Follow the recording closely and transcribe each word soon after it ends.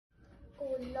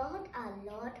Lord, our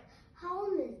Lord,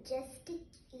 how majestic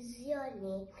is your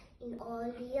name in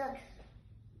all the earth.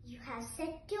 You have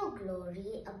set your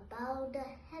glory above the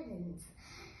heavens.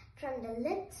 From the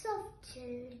lips of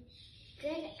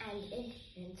children and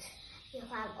infants, you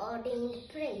have ordained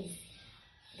praise.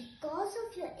 Because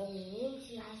of your enemies,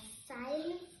 you have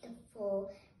silenced the foe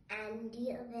and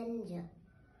the avenger.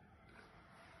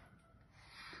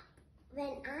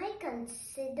 When I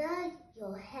consider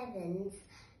your heavens,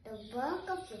 the work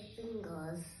of your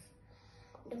fingers,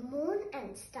 the moon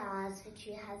and stars which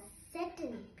you have set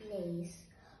in place,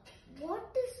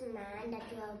 what is man that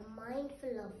you are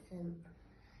mindful of him?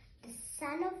 The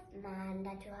Son of Man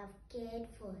that you have cared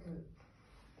for him.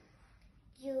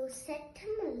 You set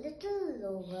him a little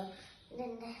lower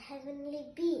than the heavenly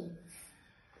beings.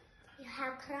 You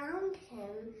have crowned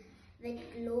him with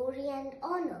glory and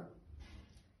honor.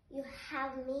 You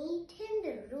have made him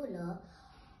the ruler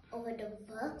over the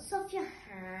works of your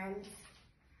hands.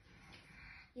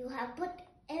 You have put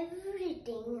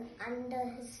everything under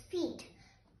his feet,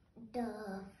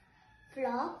 the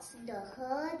flocks, the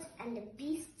herds, and the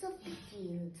beasts of the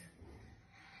field,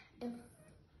 the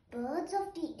birds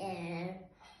of the air,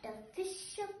 the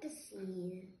fish of the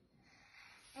sea,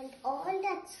 and all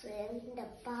that swim in the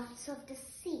paths of the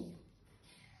sea.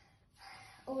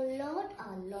 O Lord,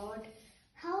 our Lord,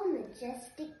 how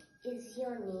majestic is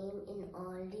your name in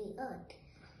all the earth.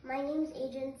 My name is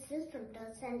Adrian Sis from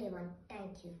 3rd Sunday 1.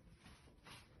 Thank you.